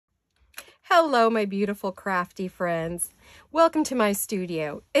Hello, my beautiful crafty friends. Welcome to my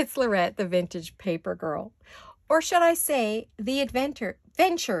studio. It's Laurette, the vintage paper girl. Or should I say, the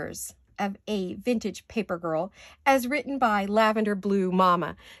adventures of a vintage paper girl, as written by Lavender Blue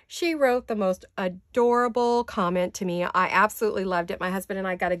Mama. She wrote the most adorable comment to me. I absolutely loved it. My husband and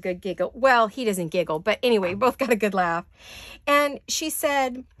I got a good giggle. Well, he doesn't giggle, but anyway, we both got a good laugh. And she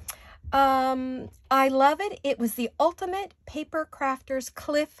said, I love it. It was the ultimate paper crafter's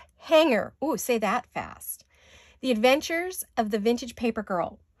cliffhanger. Ooh, say that fast. The adventures of the vintage paper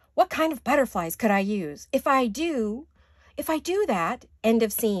girl. What kind of butterflies could I use? If I do that, end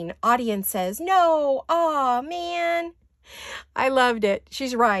of scene. Audience says, no, aw, man. I loved it.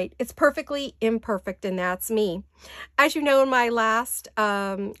 She's right. It's perfectly imperfect, and that's me. As you know, in my last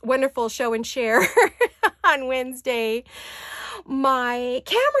wonderful show and share on Wednesday, my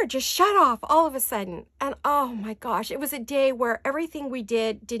camera just shut off all of a sudden. And oh my gosh, it was a day where everything we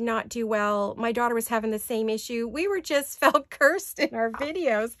did not do well. My daughter was having the same issue. We were just felt cursed in our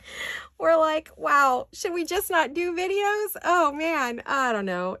videos. We're like, wow, should we just not do videos? Oh man, I don't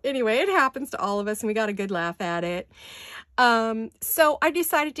know. Anyway, it happens to all of us and we got a good laugh at it. So I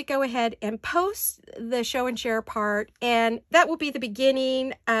decided to go ahead and post the show and share part, and that will be the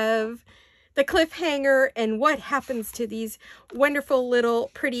beginning of the cliffhanger and what happens to these wonderful little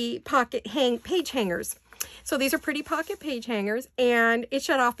pretty pocket page hangers. So these are pretty pocket page hangers, and it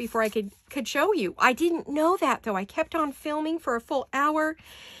shut off before I could show you. I didn't know that though. I kept on filming for a full hour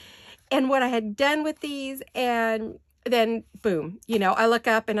and what I had done with these, and then boom, you know, I look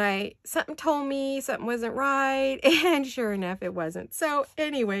up and something told me something wasn't right, and sure enough, it wasn't. So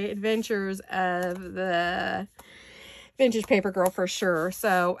anyway, adventures of the vintage paper girl for sure.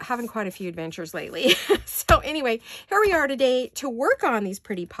 So having quite a few adventures lately. So anyway, here we are today to work on these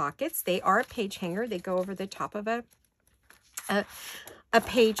pretty pockets. They are a page hanger. They go over the top of a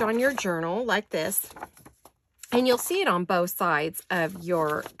page on your journal like this. And you'll see it on both sides of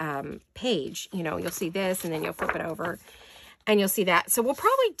your page. You know, you'll see this and then you'll flip it over and you'll see that. So we'll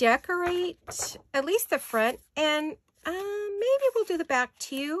probably decorate at least the front, and maybe we'll do the back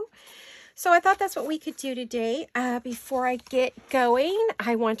too. So I thought that's what we could do today. Before I get going,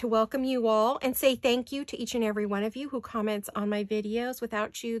 I want to welcome you all and say thank you to each and every one of you who comments on my videos.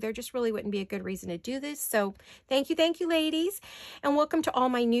 Without you, there just really wouldn't be a good reason to do this. So thank you, ladies. And welcome to all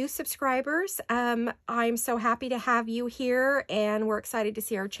my new subscribers. I'm so happy to have you here, and we're excited to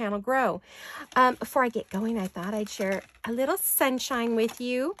see our channel grow. Before I get going, I thought I'd share a little sunshine with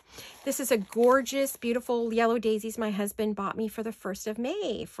you. This is a gorgeous, beautiful yellow daisies my husband bought me for the 1st of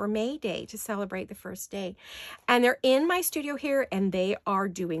May, for May Day, to celebrate the first day. And they're in my studio here, and they are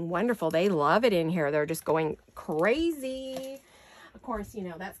doing wonderful. They love it in here. They're just going crazy. Of course, you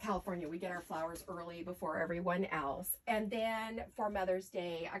know, that's California. We get our flowers early before everyone else. And then for Mother's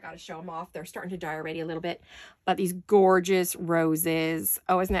Day, I got to show them off. They're starting to die already a little bit, but these gorgeous roses.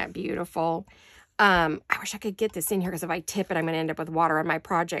 Oh, isn't that beautiful? I wish I could get this in here, because if I tip it, I'm going to end up with water on my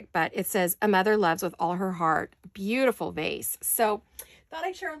project. But it says, "A mother loves with all her heart." Beautiful vase. So thought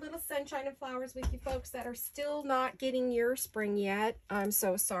I'd share a little sunshine and flowers with you folks that are still not getting your spring yet. I'm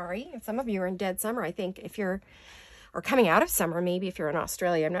so sorry. And some of you are in dead summer, I think, or coming out of summer, maybe if you're in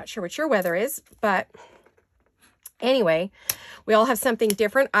Australia. I'm not sure what your weather is, but anyway, we all have something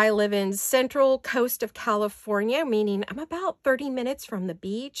different. I live in central coast of California, meaning I'm about 30 minutes from the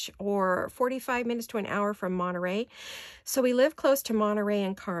beach, or 45 minutes to an hour from Monterey. So we live close to Monterey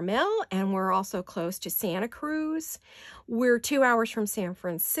and Carmel, and we're also close to Santa Cruz. We're 2 hours from San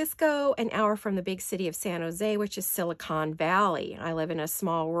Francisco, an hour from the big city of San Jose, which is Silicon Valley. I live in a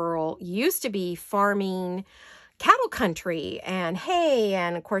small rural, used to be farming cattle country and hay.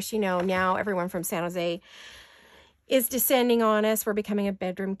 And of course, you know, now everyone from San Jose is descending on us. We're becoming a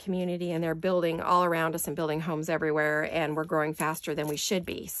bedroom community, and they're building all around us and building homes everywhere, and we're growing faster than we should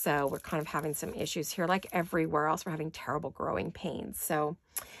be. So we're kind of having some issues here, like everywhere else. We're having terrible growing pains. So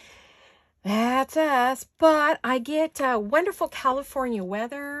that's us. But I get wonderful California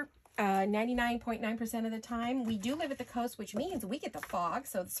weather 99.9% of the time. We do live at the coast, which means we get the fog.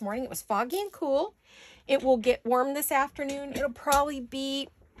 So this morning it was foggy and cool. It will get warm this afternoon. It'll probably be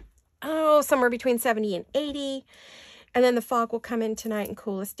somewhere between 70 and 80. And then the fog will come in tonight and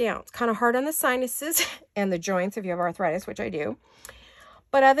cool us down. It's kind of hard on the sinuses and the joints if you have arthritis, which I do.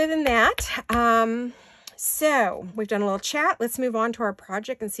 But other than that, so we've done a little chat. Let's move on to our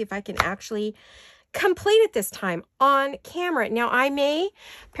project and see if I can actually complete it this time on camera. Now, I may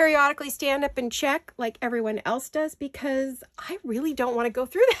periodically stand up and check like everyone else does, because I really don't want to go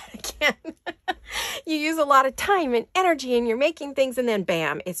through that again. You use a lot of time and energy, and you're making things, and then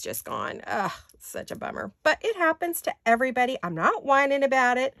bam, it's just gone. Ugh, It's such a bummer, but it happens to everybody. I'm not whining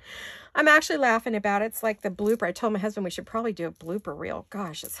about it. I'm actually laughing about it. It's like the blooper. I told my husband we should probably do a blooper reel.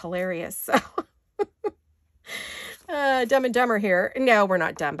 Gosh, it's hilarious. So Dumb and Dumber here. No, we're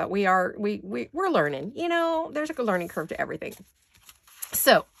not dumb, but we're learning. You know, there's a learning curve to everything.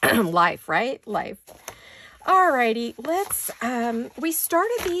 So life, right? Life. Alrighty, let's, we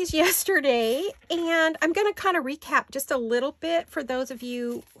started these yesterday, and I'm going to kind of recap just a little bit for those of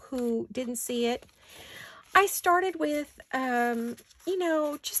you who didn't see it. I started with, you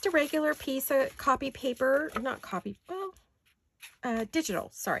know, just a regular piece of copy paper, not copy, well,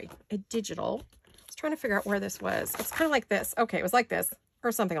 digital, sorry, a digital. I was trying to figure out where this was. It's kind of like this. Okay, it was like this,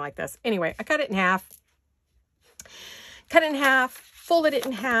 or something like this. Anyway, I cut it in half, folded it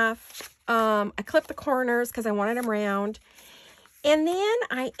in half. I clipped the corners because I wanted them round. And then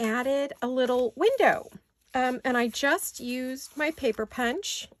I added a little window. And I just used my paper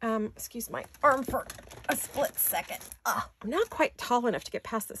punch. Excuse my arm for a split second. I'm not quite tall enough to get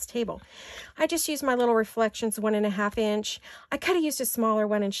past this table. I just used my little Reflections 1.5 inch. I could have used a smaller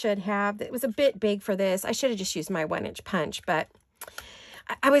one and should have. It was a bit big for this. I should have just used my 1 inch punch, but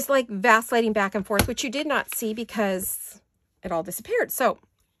I was like vacillating back and forth, which you did not see because it all disappeared. So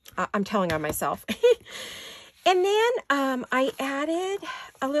I'm telling on myself. And then I added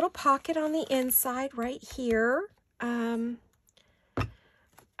a little pocket on the inside right here. I'm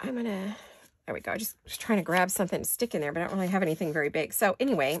going to, there we go. I just was trying to grab something to stick in there, but I don't really have anything very big. So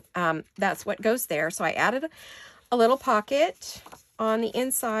anyway, that's what goes there. So I added a little pocket on the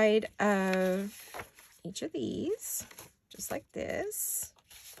inside of each of these, just like this.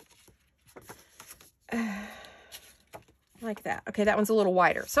 Like that. Okay, that one's a little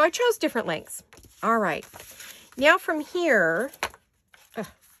wider. So I chose different lengths. All right. Now from here,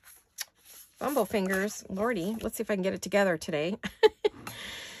 bumble fingers, Lordy, let's see if I can get it together today.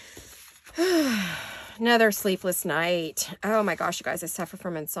 Another sleepless night. Oh my gosh, you guys, I suffer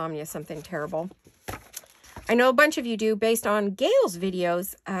from insomnia, something terrible. I know a bunch of you do. Based on Gail's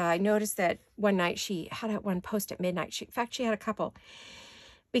videos, I noticed that one night she had one post at midnight. In fact, she had a couple.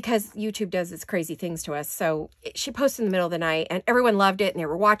 Because YouTube does its crazy things to us. So she posted in the middle of the night and everyone loved it and they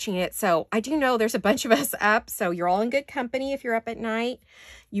were watching it. So I do know there's a bunch of us up. So you're all in good company if you're up at night.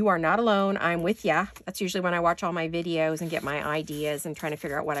 You are not alone. I'm with ya. That's usually when I watch all my videos and get my ideas and trying to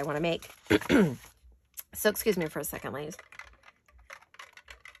figure out what I want to make. So excuse me for a second, ladies.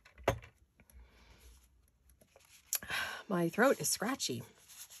 My throat is scratchy.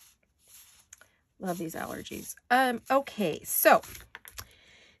 Love these allergies. Okay, so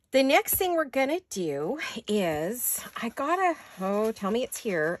the next thing we're going to do is, I got tell me it's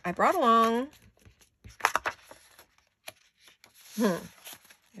here. I brought along, yeah,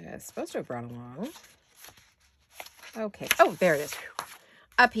 I was supposed to have brought along. Okay. Oh, there it is.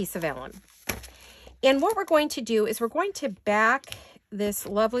 A piece of vellum. And what we're going to do is we're going to back this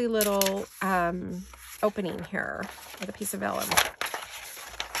lovely little opening here with a piece of vellum.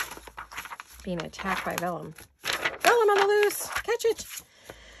 Being attacked by vellum. Vellum on the loose. Catch it.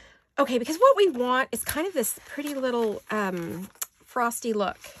 Okay, because what we want is kind of this pretty little frosty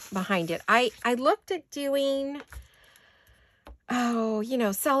look behind it. I looked at doing, you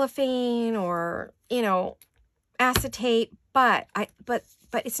know, cellophane or, you know, acetate, but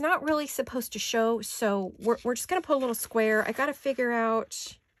it's not really supposed to show. So we're just going to put a little square. I got to figure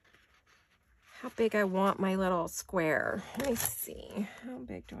out how big I want my little square. Let me see. How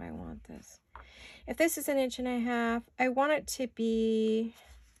big do I want this? If this is 1.5 inches, I want it to be,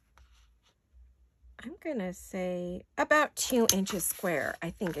 I'm going to say about 2 inches square,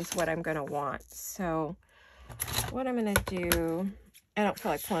 I think is what I'm going to want. So what I'm going to do, I don't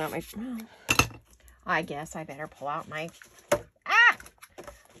feel like pulling out my, well, I guess I better pull out my,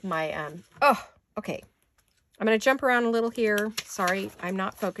 okay. I'm going to jump around a little here. Sorry, I'm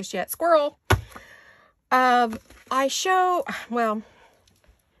not focused yet. Squirrel. Well,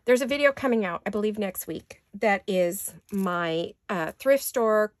 there's a video coming out, I believe next week, that is my thrift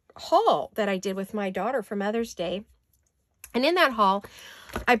store haul that I did with my daughter for Mother's Day. And in that haul,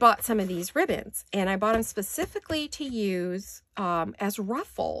 I bought some of these ribbons, and I bought them specifically to use as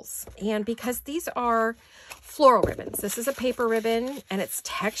ruffles. And because these are floral ribbons, this is a paper ribbon and it's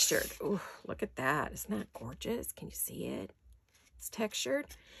textured. Ooh, look at that. Isn't that gorgeous? Can you see it? It's textured.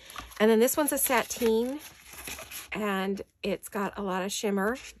 And then this one's a sateen and it's got a lot of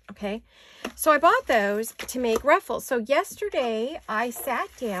shimmer. Okay. So I bought those to make ruffles. So yesterday I sat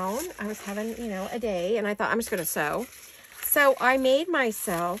down, I was having, you know, a day, and I thought I'm just going to sew. So I made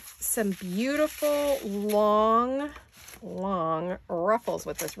myself some beautiful long ruffles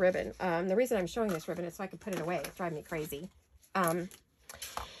with this ribbon. The reason I'm showing this ribbon is so I can put it away. It's driving me crazy.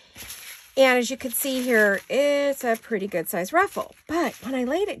 And as you can see here, it's a pretty good size ruffle. But when I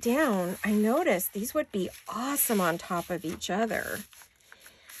laid it down, I noticed these would be awesome on top of each other.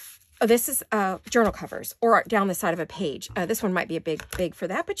 Oh, this is journal covers or down the side of a page. This one might be a big for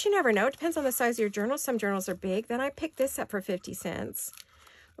that, but you never know. It depends on the size of your journal. Some journals are big. Then I picked this up for 50 cents,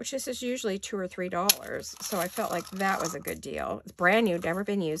 which this is usually $2 or $3. So I felt like that was a good deal. It's brand new, never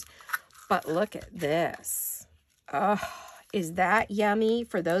been used. But look at this. Oh, is that yummy?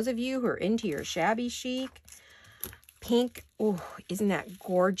 For those of you who are into your shabby chic, pink, oh, isn't that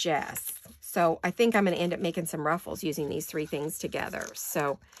gorgeous? So I think I'm going to end up making some ruffles using these three things together.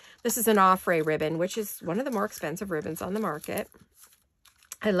 So this is an Offray ribbon, which is one of the more expensive ribbons on the market.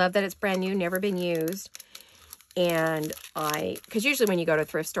 I love that it's brand new, never been used. And because usually when you go to a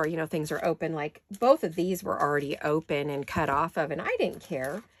thrift store, you know, things are open. Like both of these were already open and cut off of, and I didn't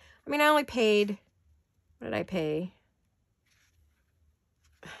care. I mean, I only paid, what did I pay?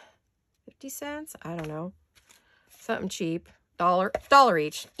 50 cents? I don't know. Something cheap. Dollar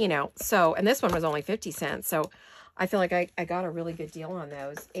each, you know. So, and this one was only 50 cents. So I feel like I got a really good deal on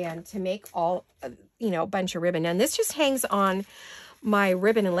those. And to make all, you know, a bunch of ribbon. And this just hangs on my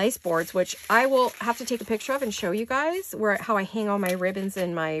ribbon and lace boards, which I will have to take a picture of and show you guys how I hang all my ribbons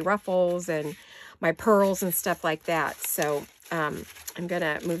and my ruffles and my pearls and stuff like that. So I'm going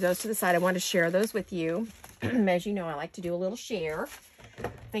to move those to the side. I want to share those with you. As you know, I like to do a little share.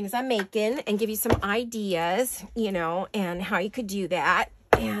 Things I'm making and give you some ideas, you know, and how you could do that.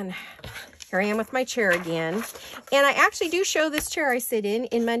 And here I am with my chair again. And I actually do show this chair I sit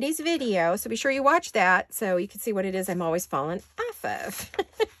in Monday's video. So be sure you watch that so you can see what it is I'm always falling off of.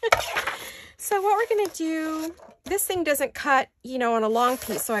 So what we're going to do, this thing doesn't cut, you know, on a long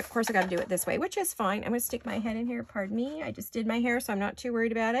piece. So of course I got to do it this way, which is fine. I'm going to stick my head in here. Pardon me. I just did my hair, so I'm not too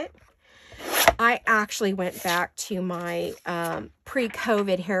worried about it. I actually went back to my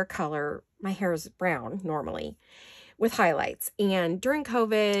pre-COVID hair color. My hair is brown normally with highlights. And during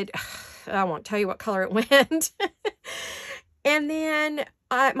COVID, I won't tell you what color it went. And then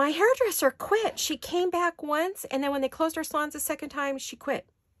my hairdresser quit. She came back once, and then when they closed our salons the second time, she quit.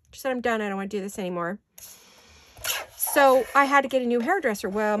 She said, I'm done. I don't want to do this anymore. So I had to get a new hairdresser.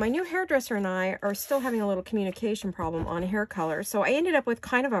 Well, my new hairdresser and I are still having a little communication problem on hair color. So I ended up with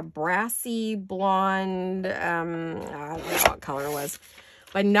kind of a brassy blonde, I don't know what color it was,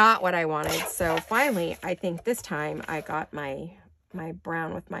 but not what I wanted. So finally, I think this time I got my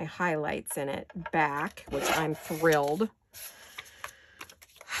brown with my highlights in it back, which I'm thrilled.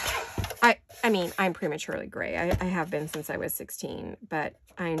 I mean, I'm prematurely gray. I have been since I was 16, but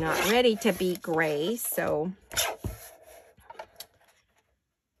I'm not ready to be gray. So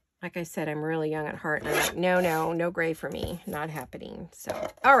like I said, I'm really young at heart, and I'm like, no gray for me. Not happening. So,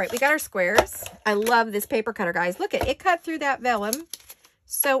 all right, we got our squares. I love this paper cutter, guys. Look at it. It cut through that vellum.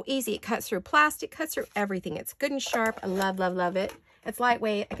 So easy. It cuts through plastic, cuts through everything. It's good and sharp. I love it. It's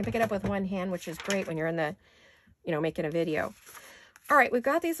lightweight. I can pick it up with one hand, which is great when you're in the, you know, making a video. All right, we've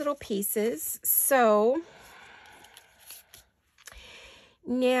got these little pieces. So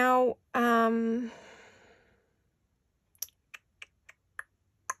now, I'm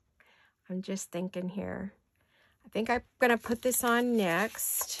just thinking here. I think I'm going to put this on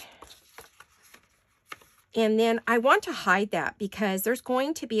next. And then I want to hide that because there's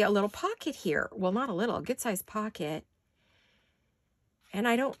going to be a little pocket here. Well, not a little, a good-sized pocket. And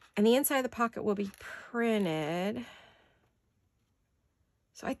and the inside of the pocket will be printed.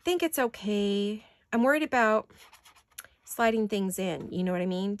 So I think it's okay. I'm worried about sliding things in, you know what I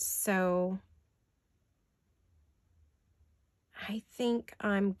mean? So I think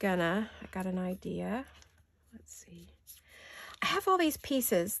I got an idea. Let's see. I have all these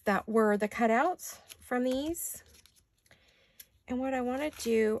pieces that were the cutouts from these. And what I want to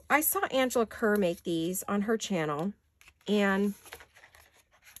do, I saw Angela Kerr make these on her channel. And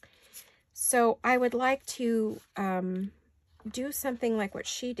so I would like to do something like what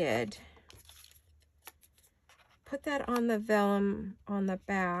she did. Put that on the vellum on the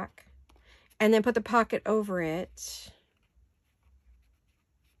back. And then put the pocket over it.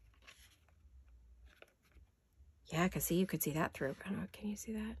 Yeah, because see, you could see that through. I don't know, can you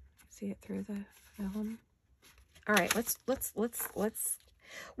see that? See it through the vellum? All right, let's.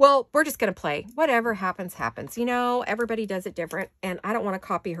 Well, we're just going to play. Whatever happens, happens. You know, everybody does it different, and I don't want to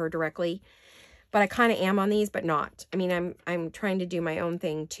copy her directly, but I kind of am on these, but not. I mean, I'm trying to do my own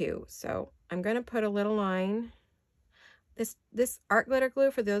thing too. So I'm going to put a little line. This art glitter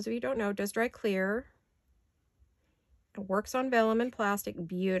glue, for those of you who don't know, does dry clear. It works on vellum and plastic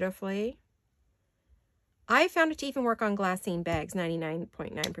beautifully. I found it to even work on glassine bags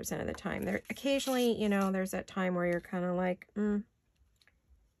 99.9% of the time. There occasionally, you know, there's that time where you're kind of like, but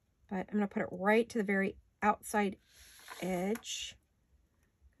but I'm going to put it right to the very outside edge.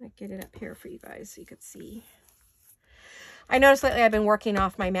 I'm going to get it up here for you guys so you could see. I noticed lately I've been working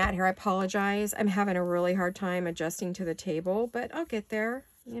off my mat here. I apologize. I'm having a really hard time adjusting to the table, but I'll get there,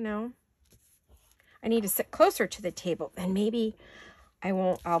 you know. I need to sit closer to the table, and maybe I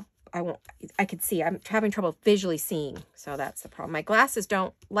could see. I'm having trouble visually seeing, so that's the problem. My glasses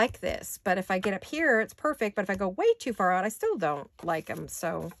don't like this, but if I get up here, it's perfect, but if I go way too far out, I still don't like them,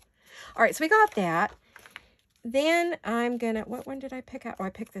 so. All right, so we got that. Then I'm gonna, what one did I pick out? Oh, I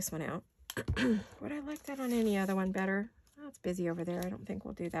picked this one out. Would I like that on any other one better? Oh, it's busy over there. I don't think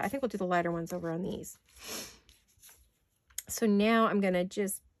we'll do that. I think we'll do the lighter ones over on these. So now I'm going to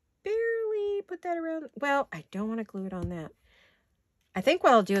just barely put that around. Well, I don't want to glue it on that. I think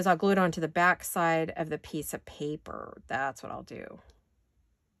what I'll do is I'll glue it onto the back side of the piece of paper. That's what I'll do.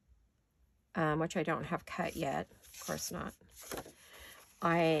 Which I don't have cut yet. Of course not.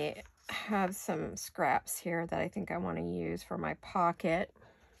 I have some scraps here that I think I want to use for my pocket.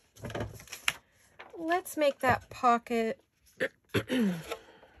 Let's make that pocket. Oh,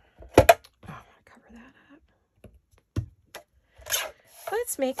 cover that up.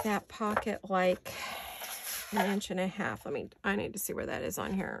 Let's make that pocket like 1.5 inches. I need to see where that is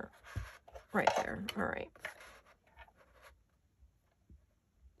on here. Right there. All right.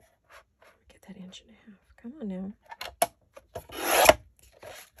 Get that 1.5 inches. Come on now.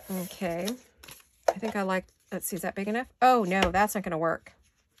 Okay. I think I like, let's see, is that big enough? Oh, no, that's not going to work.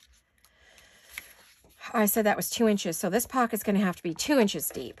 I said that was 2 inches, so this pocket's going to have to be 2 inches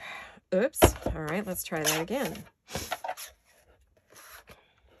deep. Oops. All right, let's try that again.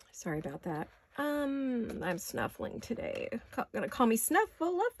 Sorry about that. I'm snuffling today. Gonna call me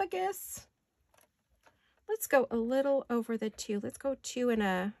Snuffleupagus. Let's go a little over the 2. Let's go 2 and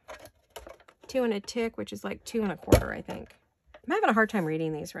a tick, which is like 2 1/4, I think. I'm having a hard time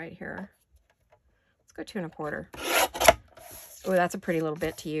reading these right here. Let's go 2 1/4. Oh, that's a pretty little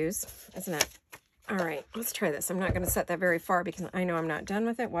bit to use, isn't it? All right, let's try this. I'm not going to set that very far because I know I'm not done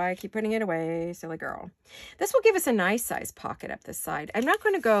with it. Why I keep putting it away, silly girl. This will give us a nice size pocket up this side. I'm not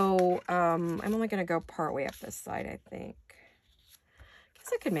going to go, I'm only going to go part way up this side, I think.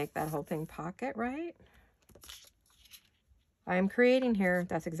 Guess I could make that whole thing pocket, right? I'm creating here.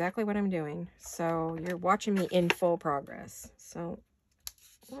 That's exactly what I'm doing. So you're watching me in full progress. So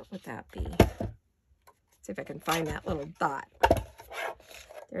what would that be? See if I can find that little dot.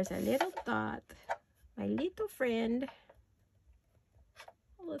 There's a little dot. My little friend.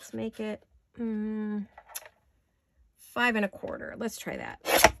 Let's make it 5 1/4. Let's try that.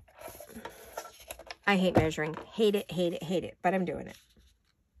 I hate measuring. Hate it, hate it, hate it. But I'm doing it.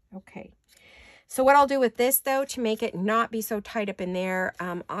 Okay. So what I'll do with this, though, to make it not be so tight up in there,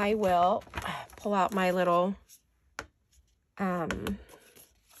 I will pull out my little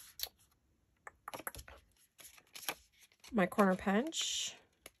my corner punch,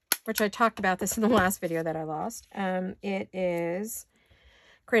 which I talked about this in the last video that I lost. It is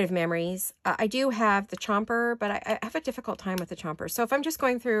Creative Memories. I do have the chomper, but I have a difficult time with the chomper. So if I'm just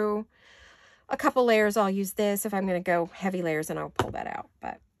going through a couple layers, I'll use this. If I'm going to go heavy layers, then I'll pull that out.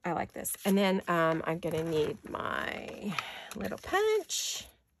 But I like this. And then I'm going to need my little punch.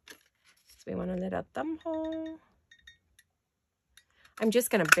 So we want a little thumb hole. I'm just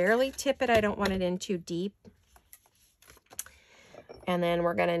going to barely tip it. I don't want it in too deep. And then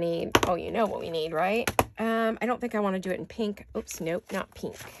we're going to need, oh, you know what we need, right? I don't think I want to do it in pink. Oops, nope, not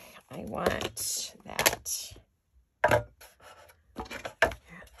pink. I want that.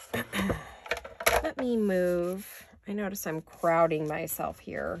 Let me move. I notice I'm crowding myself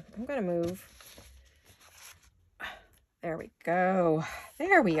here. I'm going to move. There we go.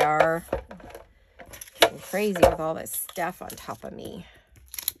 There we are. Getting crazy with all this stuff on top of me.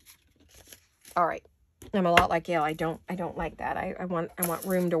 All right. I'm a lot like Gail. I don't like that. I want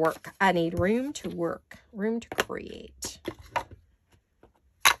room to work. I need room to work. Room to create.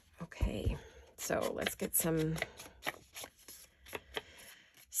 Okay. So let's get some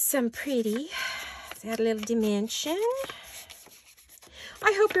pretty. Let's add a little dimension.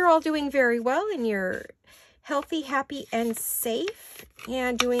 I hope you're all doing very well and you're healthy, happy, and safe,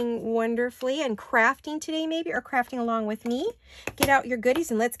 and doing wonderfully, and crafting today maybe, or crafting along with me. Get out your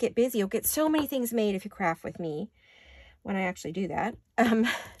goodies and let's get busy. You'll get so many things made if you craft with me when I actually do that. And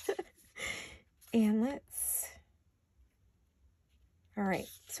let's, all right,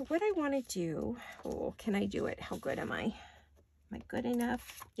 so what I want to do, oh, can I do it? How good am I? Am I good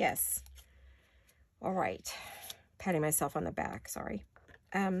enough? Yes. All right. Patting myself on the back, sorry.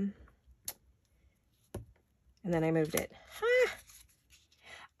 And then I moved it. Huh.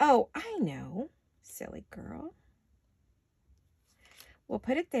 Oh, I know. Silly girl. we'll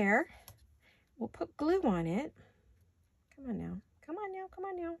put it there. We'll put glue on it. Come on now. Come on now. Come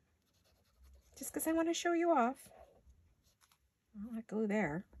on now. Just because I want to show you off. I don't want glue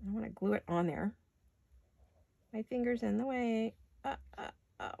there. I want to glue it on there. My finger's in the way.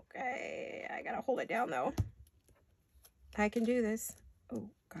 Okay. I got to hold it down, though. I can do this. Oh,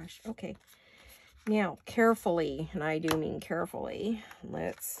 gosh. Okay. Now, carefully, and I do mean carefully,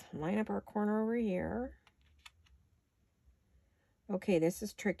 let's line up our corner over here. Okay, this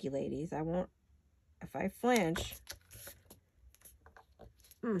is tricky, ladies. I won't, if I flinch,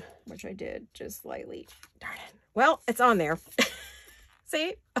 which I did just slightly. Darn it. Well, it's on there.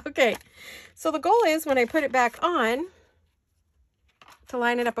 See? Okay. So the goal is when I put it back on to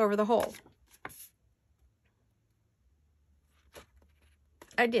line it up over the hole.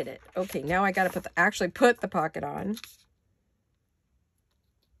 I did it. Okay, now I got to actually put the pocket on.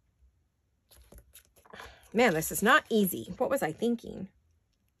 Man, this is not easy. What was I thinking?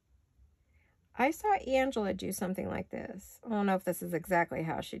 I saw Angela do something like this. I don't know if this is exactly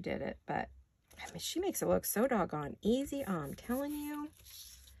how she did it, but I mean, she makes it look so doggone easy. I'm telling you.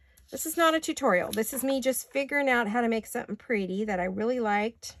 This is not a tutorial. This is me just figuring out how to make something pretty that I really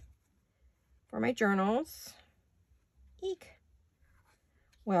liked for my journals. Eek.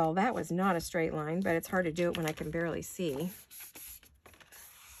 Well, that was not a straight line, but it's hard to do it when I can barely see.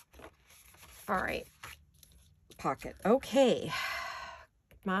 All right. Pocket. Okay.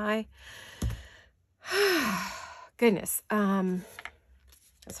 My goodness. I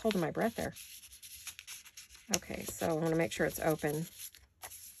was holding my breath there. Okay, so I want to make sure it's open.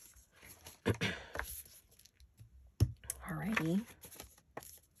 Alrighty.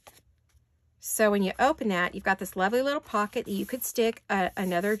 So when you open that, you've got this lovely little pocket that you could stick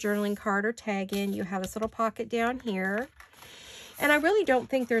another journaling card or tag in. You have this little pocket down here. And I really don't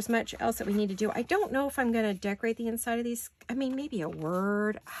think there's much else that we need to do. I don't know if I'm going to decorate the inside of these. I mean, maybe a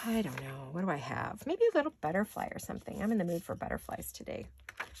word. I don't know. What do I have? Maybe a little butterfly or something. I'm in the mood for butterflies today.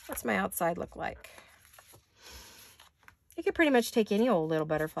 What's my outside look like? You could pretty much take any old little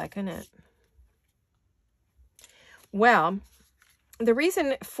butterfly, couldn't it? Well, the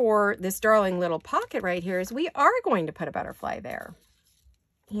reason for this darling little pocket right here is we are going to put a butterfly there.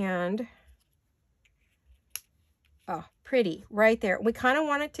 And, oh, pretty, right there. We kind of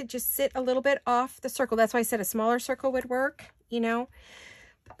want it to just sit a little bit off the circle. That's why I said a smaller circle would work, you know.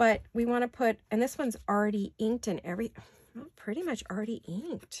 But we want to put, and this one's already inked and well, pretty much already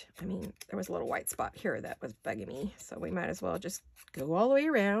inked. I mean, there was a little white spot here that was bugging me. So we might as well just go all the way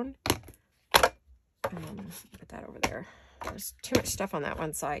around. Put that over there. There's too much stuff on that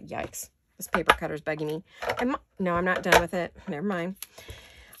one side. Yikes. This paper cutter's bugging me. No, I'm not done with it. Never mind.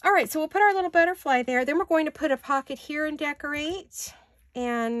 All right, so we'll put our little butterfly there. Then we're going to put a pocket here and decorate.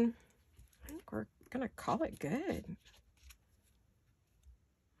 And I think we're going to call it good.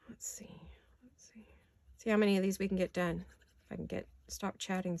 Let's see. See how many of these we can get done. If I can stop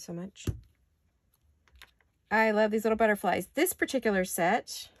chatting so much. I love these little butterflies. This particular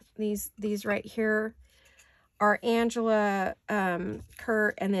set, these right here, are Angela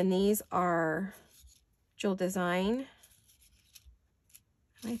Kerr, and then these are Jewel Design.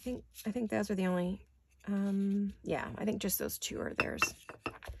 I think those are the only, yeah, I think just those two are theirs.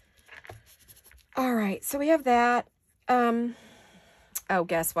 All right, so we have that. Oh,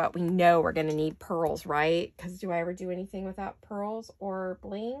 guess what? We know we're going to need pearls, right? Because do I ever do anything without pearls or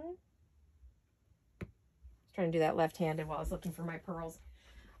bling? I was trying to do that left-handed while I was looking for my pearls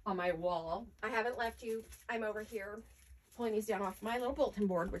on my wall. I haven't left you. I'm over here pulling these down off my little bulletin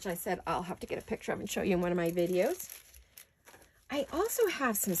board, which I said I'll have to get a picture of and show you in one of my videos. I also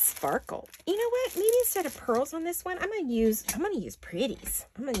have some sparkle. You know what? Maybe instead of pearls on this one, I'm gonna use pretties.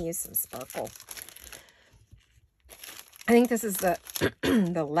 I'm gonna use some sparkle. I think this is the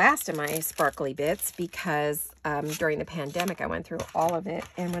the last of my sparkly bits because during the pandemic I went through all of it,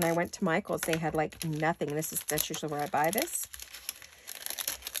 and when I went to Michael's they had like nothing. That's usually where I buy this.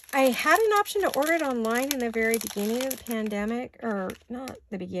 I had an option to order it online in the very beginning of the pandemic, or not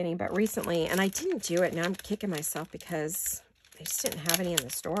the beginning, but recently, and I didn't do it. Now I'm kicking myself because they just didn't have any in the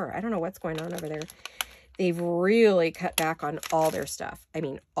store. I don't know what's going on over there. They've really cut back on all their stuff. I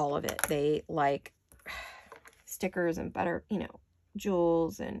mean, all of it. They like stickers and butter, you know,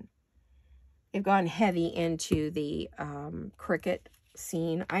 jewels, and they've gone heavy into the Cricut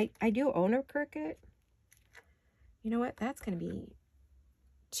scene. I do own a Cricut. You know what? That's going to be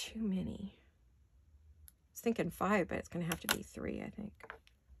too many. I was thinking 5, but it's going to have to be 3, I think.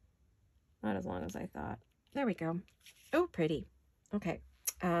 Not as long as I thought. There we go. Oh, pretty. Okay.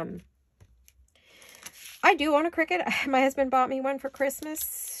 I do own a Cricut. My husband bought me one for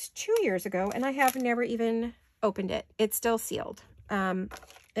Christmas 2 years ago, and I have never even opened it. It's still sealed. the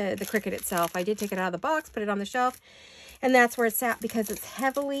Cricut itself. I did take it out of the box, put it on the shelf, and that's where it's sat because it's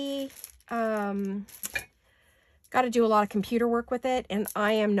heavily, got to do a lot of computer work with it, and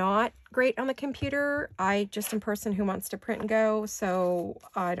I am not great on the computer. I just am a person who wants to print and go, so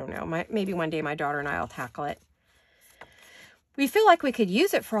I don't know. Maybe one day my daughter and I will tackle it. We feel like we could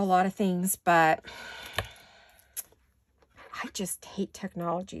use it for a lot of things, but I just hate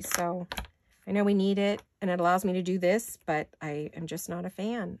technology, so I know we need it, and it allows me to do this, but I am just not a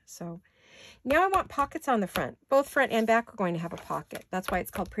fan. So now I want pockets on the front. Both front and back are going to have a pocket. That's why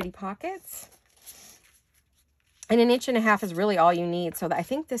it's called Pretty Pockets. And 1.5 inches is really all you need. So I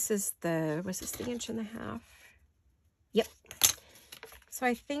think this is the, was this the 1.5 inches? Yep. So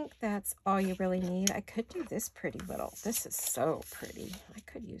I think that's all you really need. I could do this pretty little. This is so pretty. I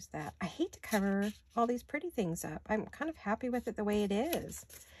could use that. I hate to cover all these pretty things up. I'm kind of happy with it the way it is.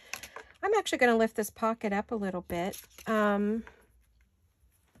 I'm actually going to lift this pocket up a little bit. I'm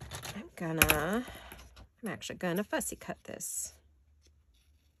actually going to fussy cut this.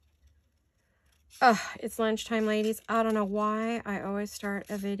 It's lunchtime, ladies. I don't know why I always start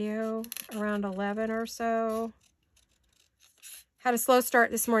a video around 11 or so. Had a slow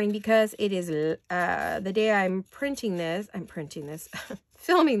start this morning because it is the day I'm filming this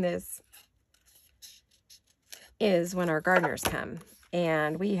is when our gardeners come.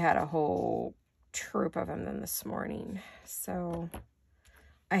 And we had a whole troop of them this morning. So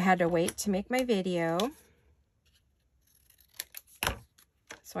I had to wait to make my video.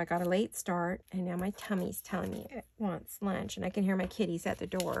 So I got a late start, and now my tummy's telling me it wants lunch, and I can hear my kitties at the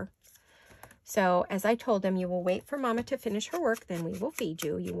door. So as I told them, you will wait for Mama to finish her work, then we will feed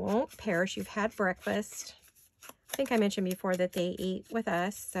you. You won't perish. You've had breakfast. I think I mentioned before that they eat with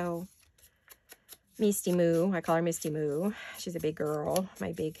us, so Misty Moo, I call her Misty Moo. She's a big girl,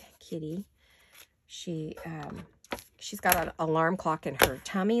 my big kitty. She's got an alarm clock in her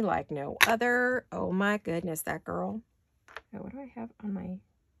tummy like no other. Oh my goodness, that girl. Oh, what do I have on my...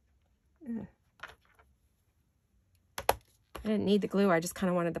 I didn't need the glue. I just kind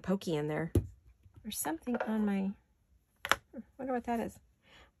of wanted the pokey in there. There's something on my... I wonder what that is.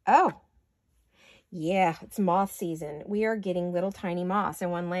 Oh! Yeah, it's moth season. We are getting little tiny moths, and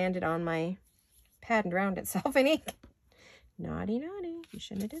one landed on my pad and drowned itself in ink. Naughty, naughty. You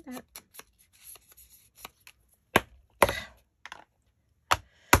shouldn't have did that.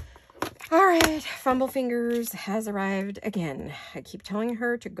 All right, Fumble Fingers has arrived again. I keep telling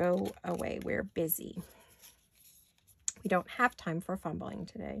her to go away. We're busy. We don't have time for fumbling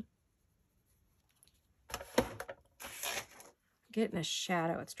today. Getting a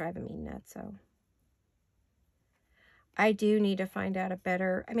shadow. It's driving me nuts. So I do need to find out a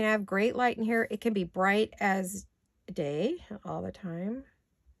better... I mean, I have great light in here. It can be bright as day all the time.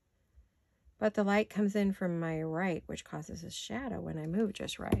 But the light comes in from my right, which causes a shadow when I move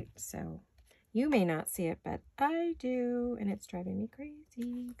just right. So you may not see it, but I do. And it's driving me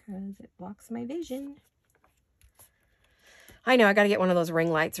crazy because it blocks my vision. I know, I got to get one of those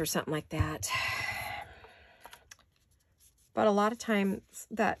ring lights or something like that. But a lot of times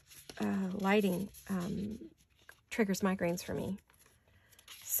that lighting triggers migraines for me.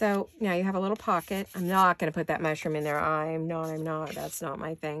 So now you have a little pocket. I'm not going to put that mushroom in there. I'm not. That's not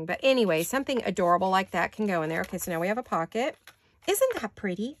my thing. But anyway, something adorable like that can go in there. Okay, so now we have a pocket. Isn't that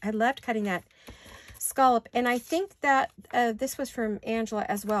pretty? I loved cutting that scallop. And I think that this was from Angela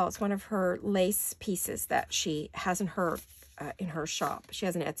as well. It's one of her lace pieces that she has in her shop. She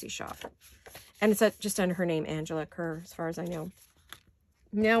has an Etsy shop. And it's just under her name, Angela Kerr, as far as I know.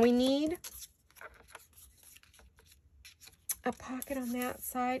 Now we need a pocket on that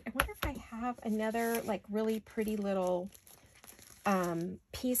side. I wonder if I have another like really pretty little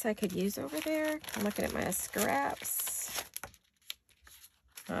piece I could use over there. I'm looking at my scraps.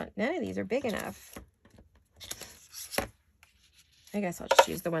 None of these are big enough. I guess I'll just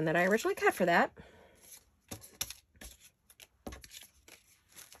use the one that I originally cut for that.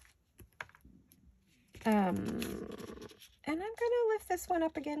 And I'm going to lift this one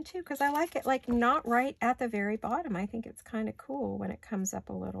up again too, because I like it like not right at the very bottom. I think it's kind of cool when it comes up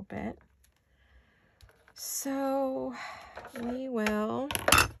a little bit. So we will,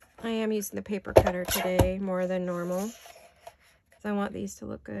 I am using the paper cutter today more than normal because I want these to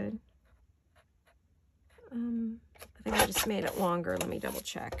look good. I think I just made it longer. Let me double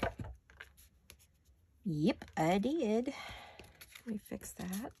check. Yep, I did. Let me fix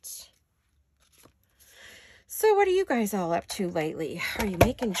that. So what are you guys all up to lately? Are you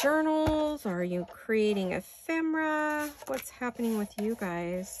making journals? Are you creating ephemera? What's happening with you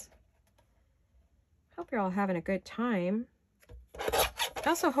guys? Hope you're all having a good time. I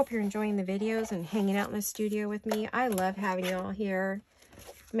also hope you're enjoying the videos and hanging out in the studio with me. I love having you all here.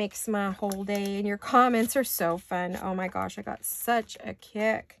 Makes my whole day, and your comments are so fun. Oh my gosh, I got such a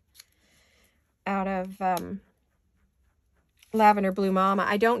kick out of Lavender Blue Mama.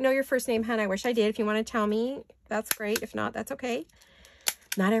 I don't know your first name, hun. I wish I did. If you want to tell me, that's great. If not, that's okay.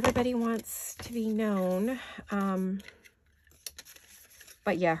 Not everybody wants to be known.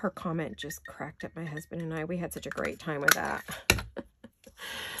 But yeah, her comment just cracked up my husband and I. We had such a great time with that.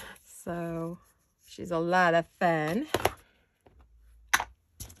 So she's a lot of fun.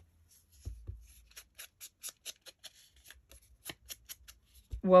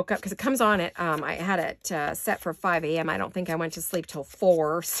 Woke up because it comes on at I had it set for 5 a.m. I don't think I went to sleep till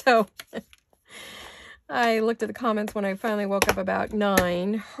 4, so I looked at the comments when I finally woke up about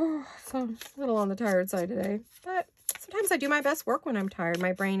 9. So I'm a little on the tired side today, but sometimes I do my best work when I'm tired.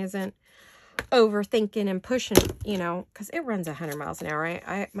 My brain isn't overthinking and pushing, you know, because it runs 100 miles an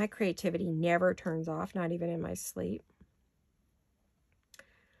hour. My creativity never turns off, not even in my sleep.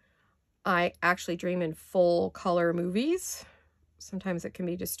 I actually dream in full color movies. Sometimes it can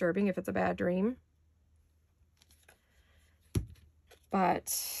be disturbing if it's a bad dream.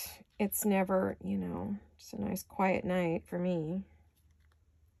 But it's never, you know, just a nice quiet night for me.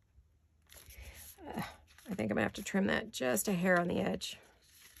 I think I'm going to have to trim that just a hair on the edge.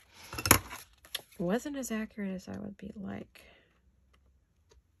 Wasn't as accurate as I would be like.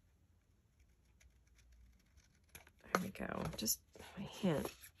 There we go. Just a hint.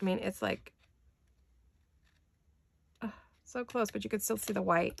 I mean, it's like so close, but you could still see the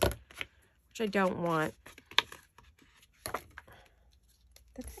white, which I don't want.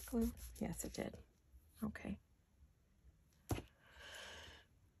 Did that glue? Yes, it did. Okay.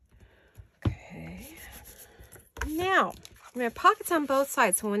 Okay. Now, I'm going to have pockets on both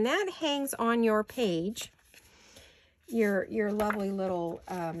sides. So when that hangs on your page, your lovely little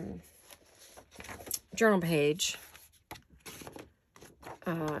journal page,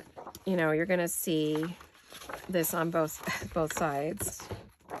 you know, you're going to see this on both sides.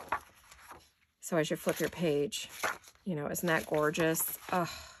 So as you flip your page, you know, isn't that gorgeous?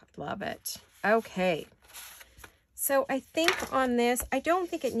 Oh, love it. Okay. So I think on this, I don't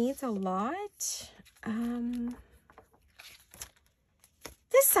think it needs a lot.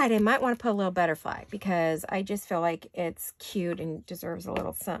 This side I might want to put a little butterfly because I just feel like it's cute and deserves a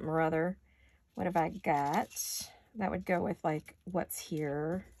little something or other. What have I got? That would go with like what's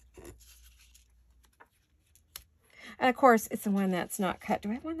here. And of course, it's the one that's not cut. Do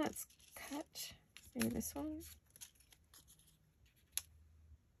I have one that's cut? Maybe this one?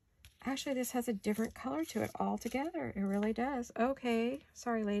 Actually, this has a different color to it altogether. It really does. Okay.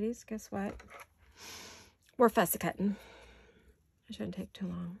 Sorry, ladies. Guess what? We're fussy cutting. It shouldn't take too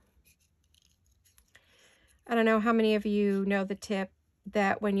long. I don't know how many of you know the tip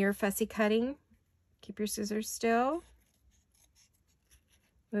that when you're fussy cutting, keep your scissors still.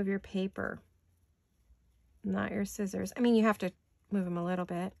 Move your paper, not your scissors. I mean, you have to move them a little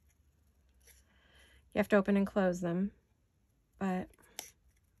bit. You have to open and close them, but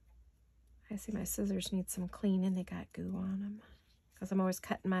I see my scissors need some cleaning. They got goo on them because I'm always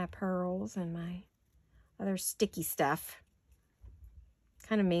cutting my pearls and my other sticky stuff.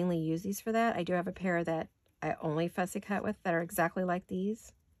 Kind of mainly use these for that. I do have a pair that I only fussy cut with that are exactly like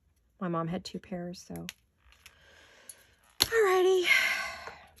these. My mom had 2 pairs, so. Alrighty.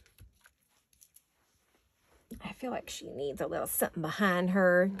 I feel like she needs a little something behind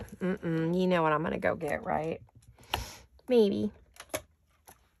her. You know what I'm going to go get, right? Maybe.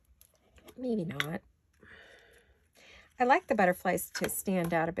 Maybe not. I like the butterflies to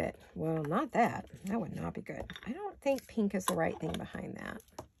stand out a bit. Well, not that. That would not be good. I don't think pink is the right thing behind that.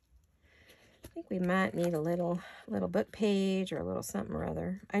 I think we might need a little book page or a little something or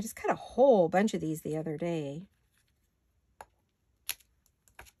other. I just cut a whole bunch of these the other day.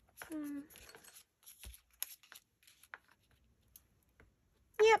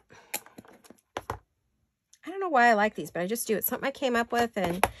 Yep. I don't know why I like these, but I just do. It's something I came up with,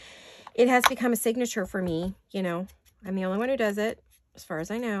 and it has become a signature for me, you know. I'm the only one who does it, as far as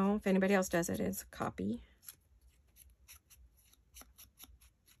I know. If anybody else does it, it's a copy.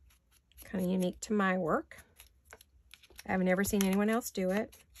 Kind of unique to my work. I've never seen anyone else do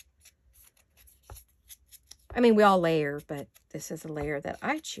it. I mean, we all layer, but this is a layer that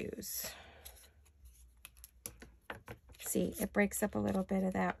I choose. See, it breaks up a little bit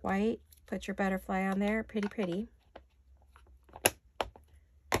of that white. Put your butterfly on there. Pretty, pretty.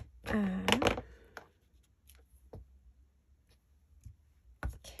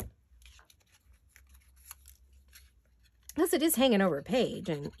 Plus, it is hanging over a page,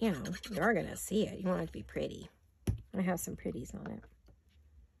 and, you know, you are going to see it. You want it to be pretty. I have some pretties on it.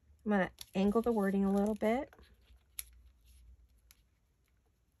 I'm going to angle the wording a little bit.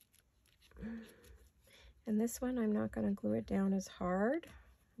 And this one, I'm not going to glue it down as hard.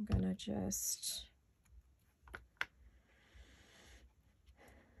 I'm going to just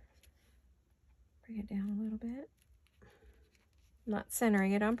bring it down a little bit. I'm not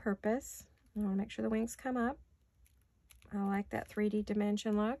centering it on purpose. I want to make sure the wings come up. I like that 3D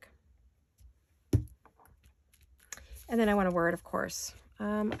dimension look. And then I want a word, of course.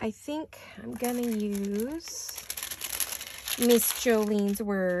 I think I'm going to use Miss Jolene's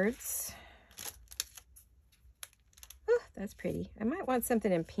words. Oh, that's pretty. I might want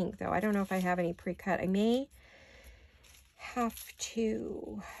something in pink, though. I don't know if I have any pre-cut. I may have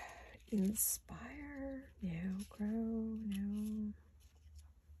to inspire. No, grow, no.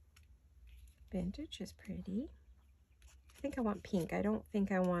 Vintage is pretty. I think I want pink. I don't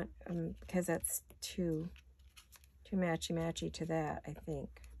think I want, because that's too matchy-matchy to that, I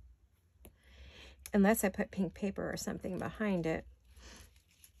think. Unless I put pink paper or something behind it.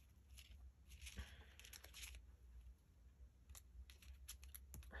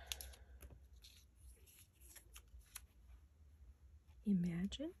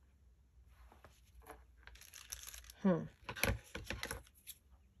 Imagine.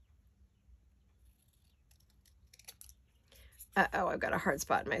 Uh-oh, I've got a hard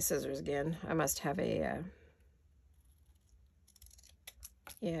spot in my scissors again. I must have a,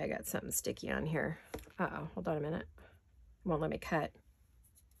 yeah, I got something sticky on here. Uh-oh, hold on a minute. It won't let me cut.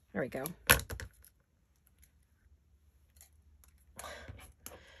 There we go.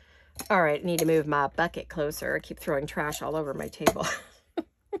 All right, need to move my bucket closer. I keep throwing trash all over my table.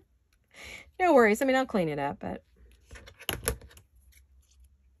 No worries. I mean, I'll clean it up, but...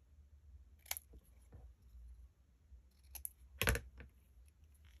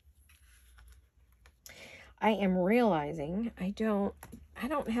 I am realizing I don't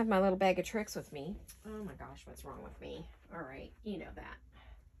have my little bag of tricks with me. Oh my gosh, what's wrong with me? All right, you know that.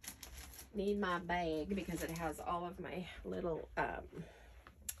 Need my bag because it has all of my little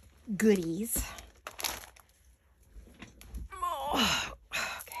goodies. Oh,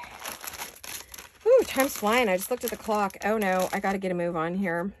 okay. Ooh, time's flying. I just looked at the clock. Oh no, I got to get a move on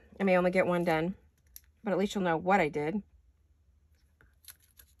here. I may only get one done, but at least you'll know what I did.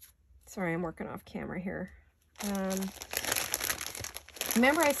 Sorry, I'm working off camera here.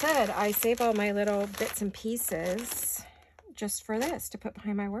 Remember I said I save all my little bits and pieces just for this, to put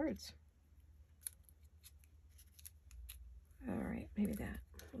behind my words. All right, maybe that.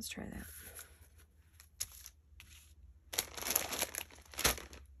 Let's try that.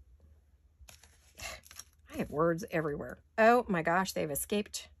 I have words everywhere. Oh my gosh, they've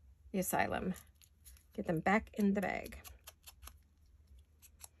escaped the asylum. Get them back in the bag.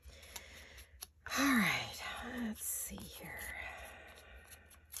 All right, let's see here.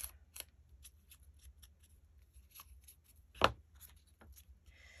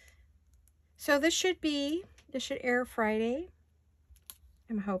 So this should air Friday,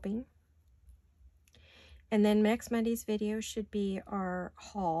 I'm hoping. And then next Monday's video should be our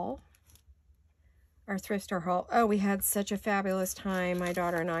haul, our thrift store haul. Oh, we had such a fabulous time, my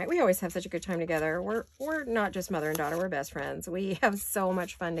daughter and I. We always have such a good time together. We're not just mother and daughter, we're best friends. We have so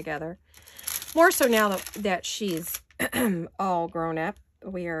much fun together. More so now that she's all grown up.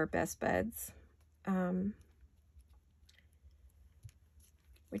 We are best buds.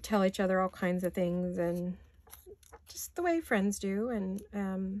 We tell each other all kinds of things, and just the way friends do, and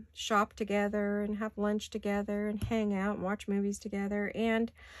shop together and have lunch together and hang out and watch movies together. And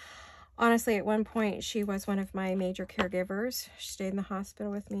honestly, at one point, she was one of my major caregivers. She stayed in the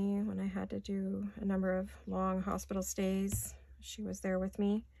hospital with me when I had to do a number of long hospital stays. She was there with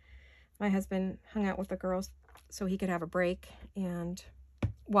me. My husband hung out with the girls so he could have a break, and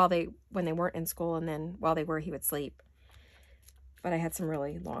when they weren't in school, and then while they were, he would sleep. But I had some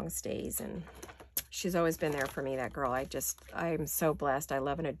really long stays, and she's always been there for me, that girl. I'm so blessed. I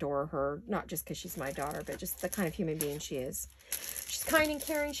love and adore her, not just because she's my daughter, but just the kind of human being she is. She's kind and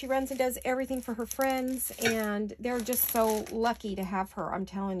caring. She runs and does everything for her friends, and they're just so lucky to have her. I'm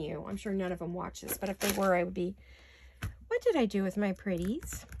telling you. I'm sure none of them watch this, but if they were, I would be... What did I do with my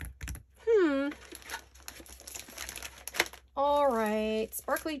pretties? All right,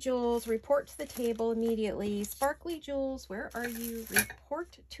 Sparkly Jewels, report to the table immediately. Sparkly Jewels, where are you?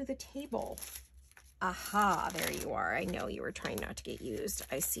 Report to the table. Aha, there you are. I know you were trying not to get used.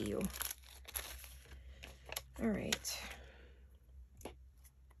 I see you. All right.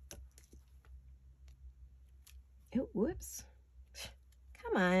 Oh, whoops.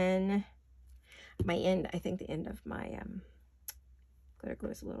 Come on. My end, I think the end of my glitter glue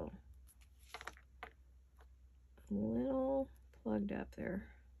is a little plugged up there.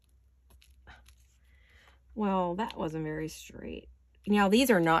 Well, that wasn't very straight. Now, these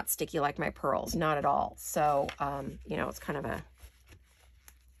are not sticky like my pearls, not at all. So, you know, it's kind of a,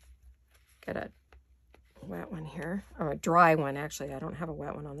 got a wet one here, or a dry one, actually. I don't have a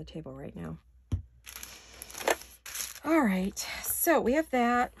wet one on the table right now. All right, so we have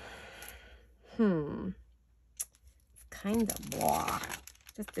that. Kind of blah.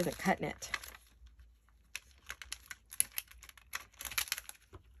 Just isn't cutting it.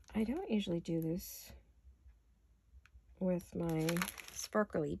 I don't usually do this with my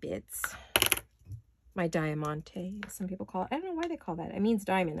sparkly bits. My diamante, some people call it. I don't know why they call that. It means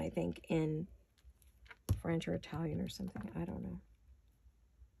diamond, I think, in French or Italian or something. I don't know.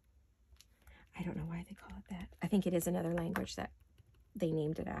 I don't know why they call it that. I think it is another language that they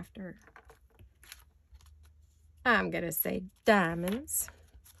named it after. I'm going to say diamonds.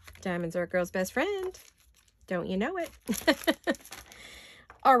 Diamonds are a girl's best friend. Don't you know it?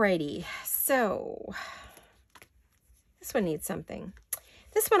 Alrighty, so this one needs something.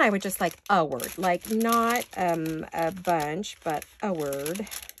 This one I would just like a word, like not a bunch, but a word.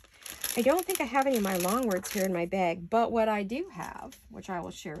 I don't think I have any of my long words here in my bag, but what I do have, which I will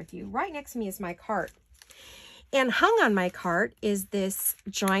share with you, right next to me is my cart. And hung on my cart is this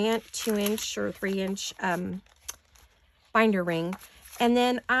giant 2-inch or 3-inch binder ring. And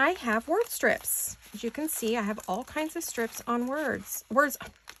then I have word strips. As you can see, I have all kinds of strips on words. Words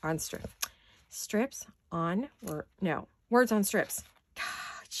on strips. Strips on word. No, words on strips.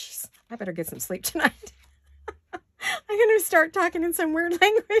 God, jeez, I better get some sleep tonight. I'm going to start talking in some weird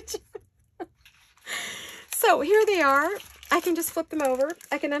language. So here they are. I can just flip them over.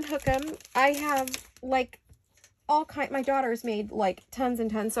 I can unhook them. I have like all kind. My daughter's made like tons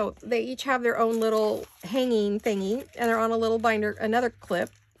and tons. So they each have their own little hanging thingy, and they're on a little binder, another clip,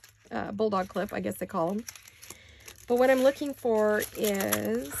 bulldog clip, I guess they call them. But what I'm looking for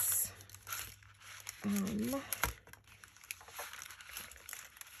is,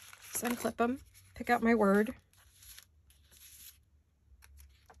 so unclip them, pick out my word.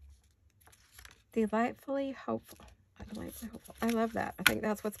 Delightfully hopeful. Delightfully hopeful. I love that. I think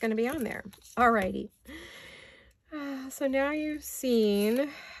that's what's going to be on there. Alrighty. So now you've seen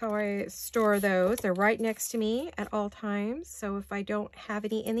how I store those. They're right next to me at all times. So if I don't have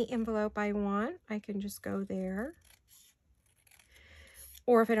any in the envelope I want, I can just go there.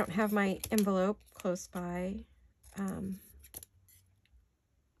 Or if I don't have my envelope close by.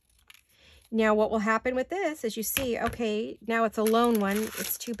 Now what will happen with this is you see, okay, now it's a lone one.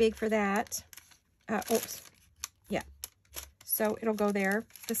 It's too big for that. Oops. Yeah. So it'll go there.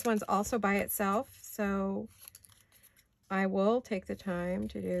 This one's also by itself. So I will take the time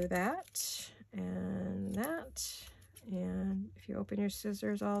to do that and that. And if you open your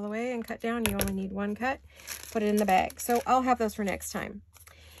scissors all the way and cut down, you only need one cut. Put it in the bag. So I'll have those for next time.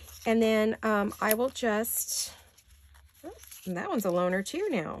 And then I will just, oh, that one's a loner too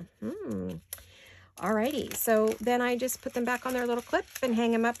now. Alrighty, so then I just put them back on their little clip and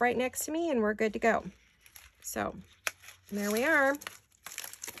hang them up right next to me, and we're good to go. So there we are.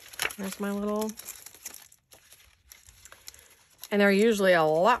 There's my little, and they're usually a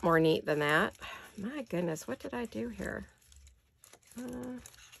lot more neat than that. My goodness, what did I do here?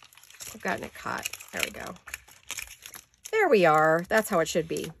 I've gotten it caught. There we go. There we are. That's how it should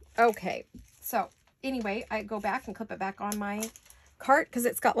be. Okay, so anyway, I go back and clip it back on my cart because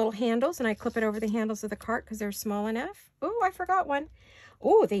it's got little handles, and I clip it over the handles of the cart because they're small enough. Oh, I forgot one.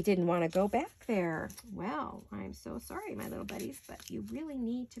 Oh, they didn't want to go back there. Well, I'm so sorry, my little buddies, but you really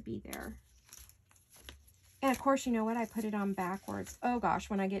need to be there. And of course, you know what? I put it on backwards. Oh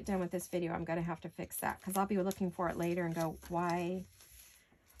gosh, when I get done with this video, I'm going to have to fix that because I'll be looking for it later and go, why?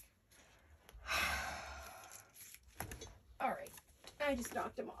 All right. I just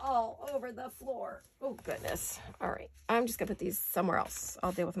knocked them all over the floor. Oh, goodness. All right. I'm just going to put these somewhere else.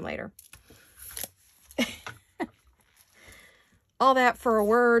 I'll deal with them later. All that for a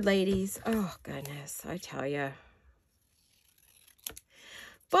word, ladies. Oh, goodness. I tell you.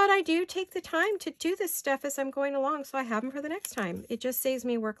 But I do take the time to do this stuff as I'm going along, so I have them for the next time. It just saves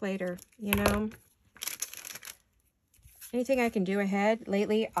me work later, you know. Anything I can do ahead,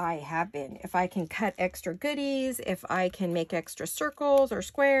 lately I have been. If I can cut extra goodies, if I can make extra circles or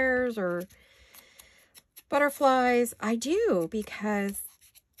squares or butterflies, I do, because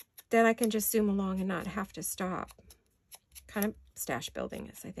then I can just zoom along and not have to stop. Kind of stash building,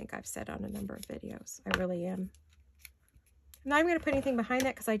 as I think I've said on a number of videos. I really am. I'm not even going to put anything behind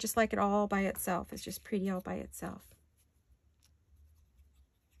that because I just like it all by itself. It's just pretty all by itself.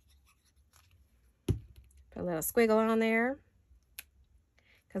 Put a little squiggle on there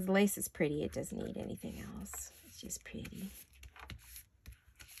because the lace is pretty. It doesn't need anything else. It's just pretty.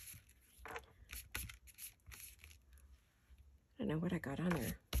 know what I got on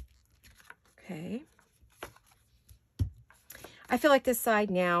there. Okay. I feel like this side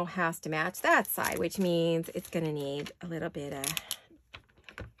now has to match that side, which means it's going to need a little bit of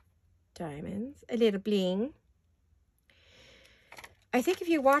diamonds, a little bling. I think if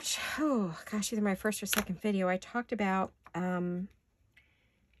you watch, oh gosh, either my first or second video, I talked about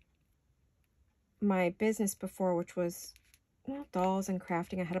my business before, which was, well, dolls and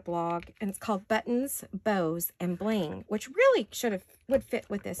crafting. I had a blog, and it's called Buttons, Bows, and Bling, which really would fit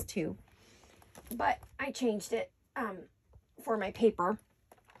with this too. But I changed it for my paper.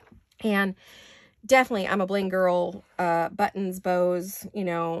 And definitely, I'm a bling girl. Buttons, bows, you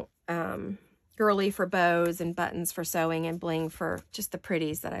know, girly for bows and buttons for sewing, and bling for just the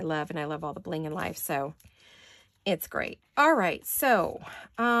pretties that I love. And I love all the bling in life, so it's great. All right, so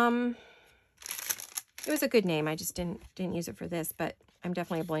it was a good name. I just didn't use it for this, but I'm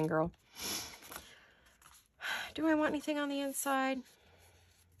definitely a bling girl. Do I want anything on the inside?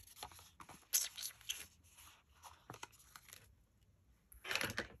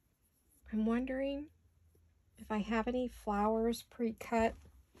 I'm wondering if I have any flowers pre-cut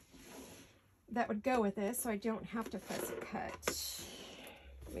that would go with this, so I don't have to fussy cut.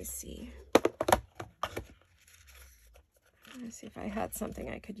 Let me see. Let's see if I had something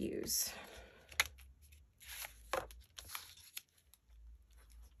I could use.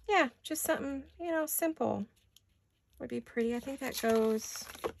 Yeah, just something, you know, simple would be pretty. I think that goes,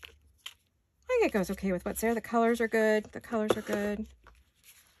 I think it goes okay with what's there. The colors are good. The colors are good.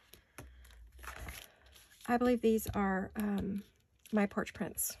 I believe these are my porch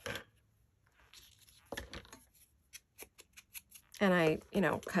prints. And I, you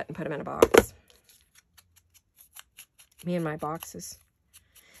know, cut and put them in a box. Me and my boxes.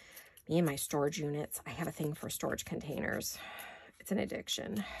 Me and my storage units. I have a thing for storage containers. It's an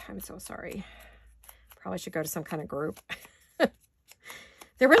addiction. I'm so sorry. Probably should go to some kind of group.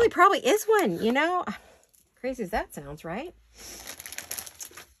 There really probably is one, you know? Crazy as that sounds, right?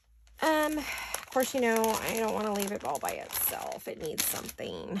 Of course, you know, I don't want to leave it all by itself. It needs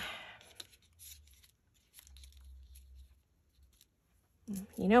something.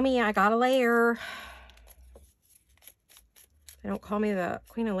 You know me, I got a layer. They don't call me the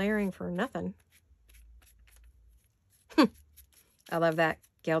queen of layering for nothing. I love that.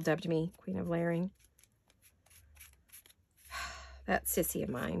 Gail dubbed me queen of layering. That sissy of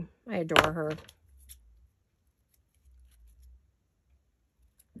mine. I adore her.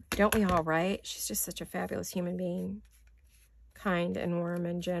 Don't we all, right? She's just such a fabulous human being. Kind and warm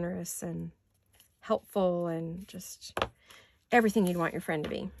and generous and helpful and just everything you'd want your friend to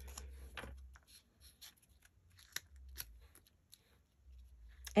be.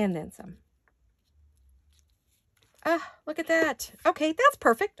 And then some. Ah, look at that. Okay, that's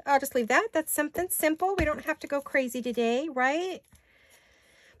perfect. I'll just leave that. That's something simple. We don't have to go crazy today, right?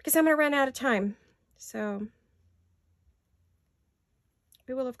 Because I'm going to run out of time. So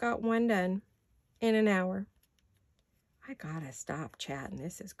we will have got one done in an hour. I gotta stop chatting.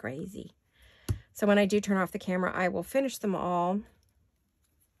 This is crazy. So when I do turn off the camera, I will finish them all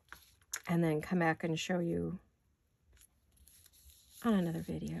and then come back and show you on another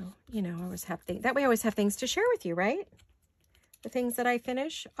video. You know, I always have things. That way I always have things to share with you, right? The things that I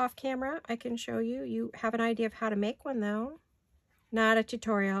finish off camera, I can show you. You have an idea of how to make one, though. Not a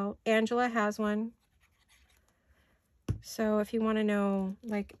tutorial. Angela has one. So if you want to know,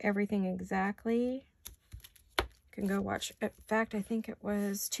 like, everything exactly, you can go watch. In fact, I think it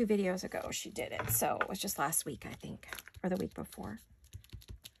was 2 videos ago she did it. So it was just last week, I think, or the week before.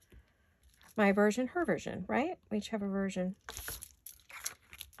 My version, her version, right? We each have a version.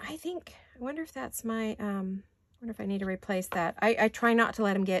 I wonder if that's my, I wonder if I need to replace that. I try not to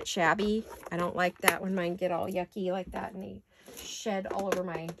let them get shabby. I don't like that when mine get all yucky like that and they shed all over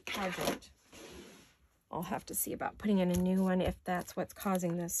my project. I'll have to see about putting in a new one if that's what's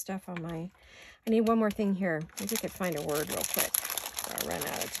causing this stuff on my... I need one more thing here. Maybe I could find a word real quick before I run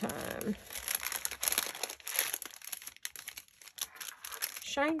out of time.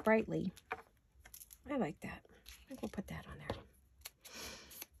 Shine brightly. I like that. I think we'll put that on there.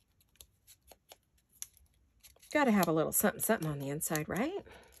 Got to have a little something on the inside, right?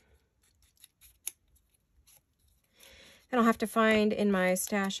 And I'll have to find in my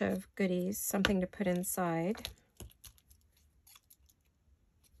stash of goodies something to put inside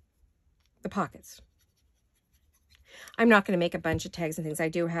the pockets. I'm not going to make a bunch of tags and things. I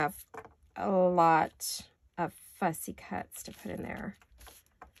do have a lot of fussy cuts to put in there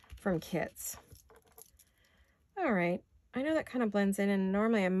from kits. All right. I know that kind of blends in, and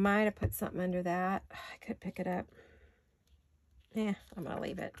normally I might have put something under that. I could pick it up. Yeah, I'm going to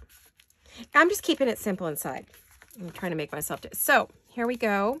leave it. I'm just keeping it simple inside. I'm trying to make myself do it. So here we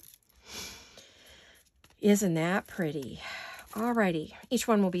go. Isn't that pretty? Alrighty. Each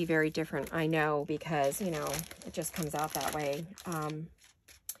one will be very different, I know, because, you know, it just comes out that way.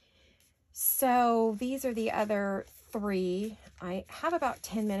 So these are the other 3. I have about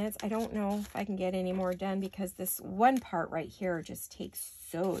 10 minutes. I don't know if I can get any more done because this one part right here just takes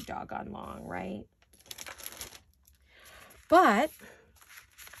so doggone long, right? But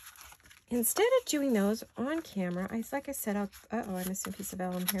instead of doing those on camera, like I said, uh-oh, I missed a piece of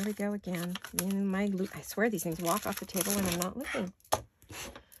vellum. Here we go again. I swear these things walk off the table when I'm not looking.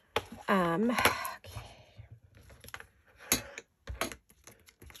 Okay.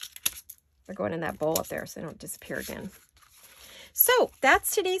 They're going in that bowl up there so they don't disappear again. So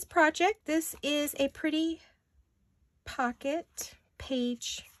that's today's project. This is a pretty pocket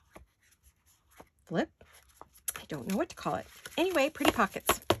page flip. I don't know what to call it. Anyway, pretty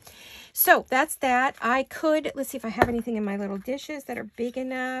pockets. So that's that. I could, let's see if I have anything in my little dishes that are big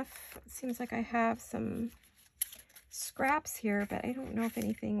enough. It seems like I have some scraps here, but I don't know if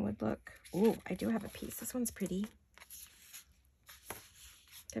anything would look. Ooh, I do have a piece. This one's pretty.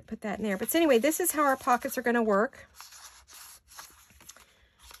 Could put that in there. But anyway, this is how our pockets are going to work.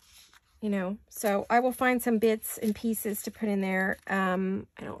 You know, so I will find some bits and pieces to put in there. I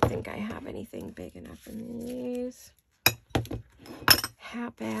don't think I have anything big enough in these. How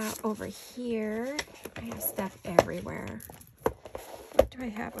about over here? I have stuff everywhere. What do I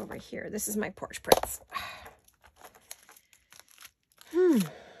have over here? This is my porch prints. I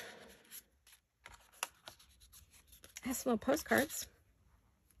have some little postcards.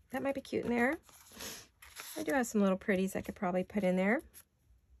 That might be cute in there. I do have some little pretties I could probably put in there.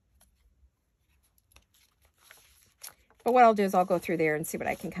 But what I'll do is I'll go through there and see what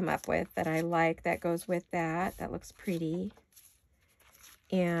I can come up with that I like that goes with that. That looks pretty.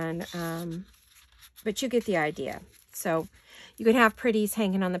 And, but you get the idea. So you can have pretties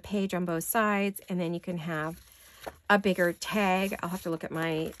hanging on the page on both sides, and then you can have a bigger tag. I'll have to look at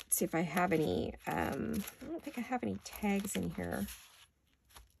see if I have any, I don't think I have any tags in here.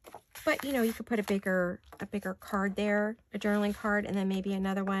 But, you know, you could put a bigger card there, a journaling card, and then maybe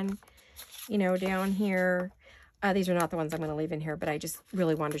another one, you know, down here. These are not the ones I'm going to leave in here, but I just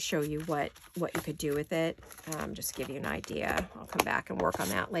really wanted to show you what you could do with it. Just to give you an idea. I'll come back and work on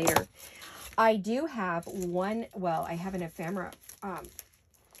that later. I do have one, well, I have an ephemera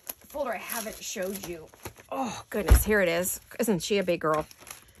folder I haven't showed you. Oh, goodness, here it is. Isn't she a big girl?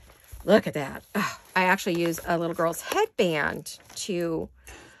 Look at that. Oh, I actually use a little girl's headband to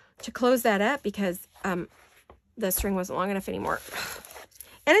close that up because the string wasn't long enough anymore.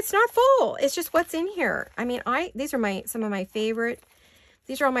 And it's not full. It's just what's in here. I mean, these are some of my favorite.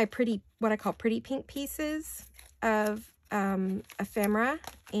 These are all my pretty, what I call pretty pink pieces of ephemera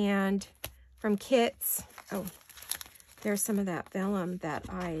and from kits. Oh, there's some of that vellum that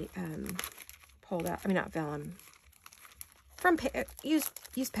I pulled out. I mean, not vellum. From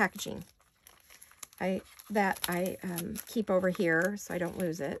used packaging. I keep over here so I don't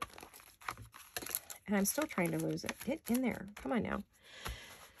lose it. And I'm still trying to lose it. Get in there. Come on now.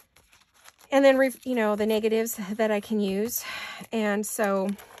 And then, you know, the negatives that I can use. And so,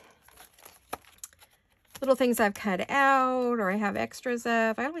 little things I've cut out or I have extras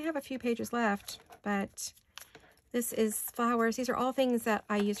of. I only have a few pages left, but this is flowers. These are all things that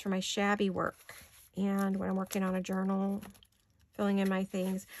I use for my shabby work. And when I'm working on a journal, filling in my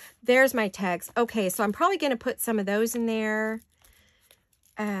things. There's my tags. Okay, so I'm probably going to put some of those in there.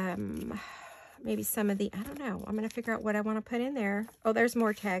 Maybe some of the, I don't know. I'm going to figure out what I want to put in there. Oh, there's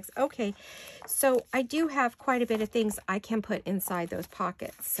more tags. Okay, so I do have quite a bit of things I can put inside those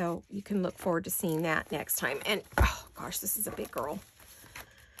pockets. So you can look forward to seeing that next time. And, oh, gosh, this is a big girl.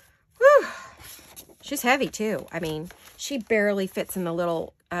 Whew. She's heavy, too. I mean, she barely fits in the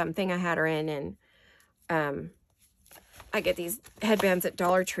little thing I had her in. And I get these headbands at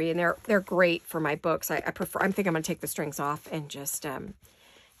Dollar Tree, and they're great for my books. I prefer, I think I'm going to take the strings off and just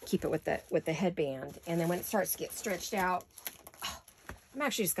keep it with the headband. And then when it starts to get stretched out, oh, I'm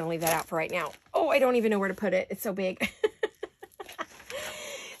actually just going to leave that out for right now. Oh, I don't even know where to put it. It's so big.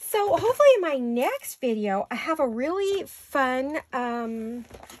 So hopefully in my next video, I have a really fun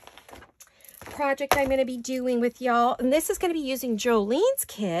project I'm going to be doing with y'all. And this is going to be using Jolene's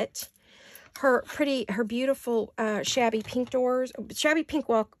kit. Her beautiful Shabby Pink doors. Shabby Pink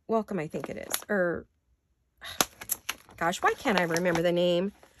Welcome, I think it is. Or, gosh, why can't I remember the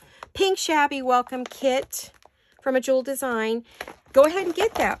name? Pink Shabby Welcome Kit from A Jewel Design. Go ahead and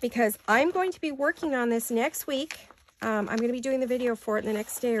get that because I'm going to be working on this next week. I'm going to be doing the video for it in the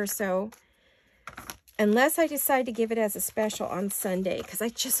next day or so. Unless I decide to give it as a special on Sunday. Because I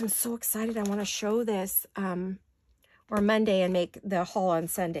just am so excited. I want to show this. or Monday and make the haul on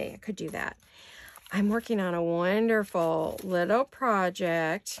Sunday. I could do that. I'm working on a wonderful little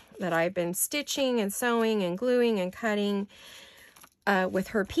project that I've been stitching and sewing and gluing and cutting with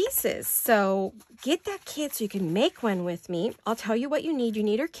her pieces. So get that kit so you can make one with me. I'll tell you what you need. You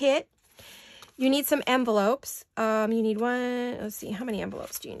need her kit. You need some envelopes. You need one. Let's see. How many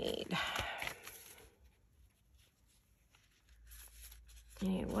envelopes do you need? You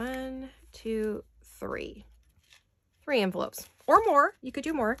need 1, 2, 3. 3 envelopes or more. You could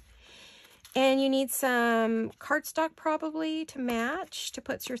do more. And you need some cardstock probably to match, to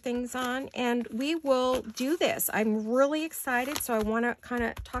put your things on. And we will do this. I'm really excited, so I want to kind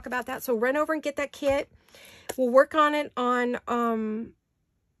of talk about that. So run over and get that kit. We'll work on it on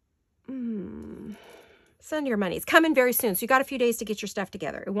send your money. It's coming very soon, so you got a few days to get your stuff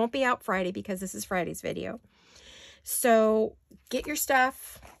together. It won't be out Friday because this is Friday's video. So get your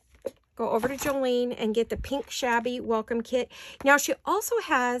stuff. Go over to Jolene and get the pink shabby welcome kit. Now she also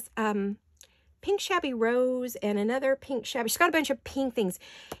has pink shabby rose and another pink shabby. She's got a bunch of pink things,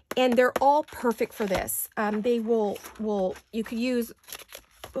 and they're all perfect for this. They will you could use,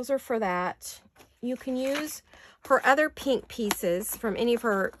 those are for that. You can use her other pink pieces from any of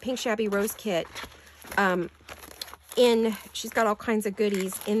her pink shabby rose kit. She's got all kinds of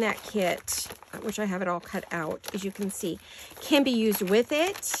goodies in that kit, which I have it all cut out, as you can see. Can be used with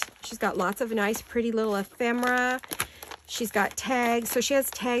it. She's got lots of nice, pretty little ephemera. She's got tags. So she has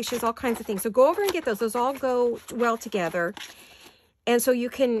tags. She has all kinds of things. So go over and get those. Those all go well together. And so you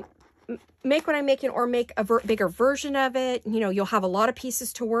can make what I'm making or make a bigger version of it. You know, you'll have a lot of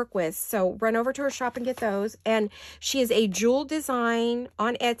pieces to work with. So run over to her shop and get those. And she is a jewel design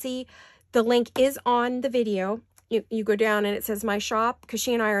on Etsy. The link is on the video. You go down and it says my shop, because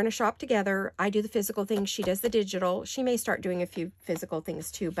she and I are in a shop together. I do the physical things. She does the digital. She may start doing a few physical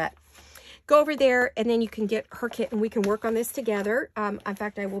things too, but go over there and then you can get her kit and we can work on this together. In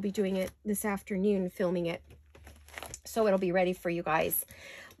fact, I will be doing it this afternoon, filming it. So it'll be ready for you guys.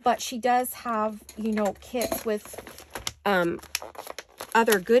 But she does have, you know, kits with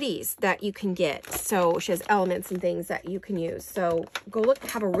other goodies that you can get. So she has elements and things that you can use. So go look,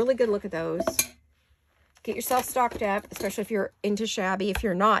 have a really good look at those. Get yourself stocked up, especially if you're into shabby. If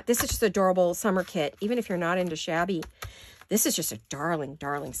you're not, this is just adorable summer kit. Even if you're not into shabby, this is just a darling,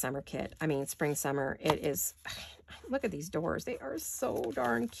 darling summer kit. I mean, spring, summer. It is, look at these doors. They are so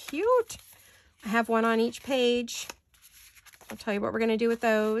darn cute. I have one on each page. I'll tell you what we're going to do with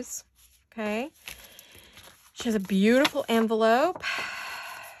those. Okay. She has a beautiful envelope.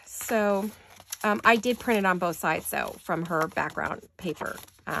 So I did print it on both sides, though, from her background paper.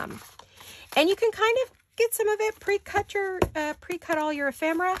 And you can kind of get some of it, pre-cut all your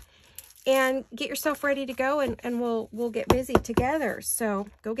ephemera and get yourself ready to go, and we'll get busy together. So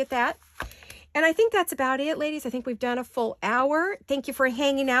go get that. And I think that's about it, ladies. I think we've done a full hour. Thank you for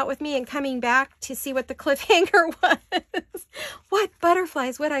hanging out with me and coming back to see what the cliffhanger was. What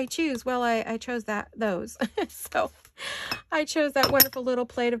butterflies would I choose? Well, I chose those. So I chose that wonderful little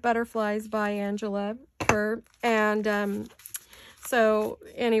plate of butterflies by Angela Kerr. And so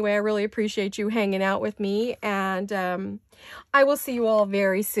anyway, I really appreciate you hanging out with me. And I will see you all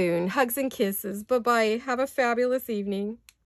very soon. Hugs and kisses. Bye-bye. Have a fabulous evening.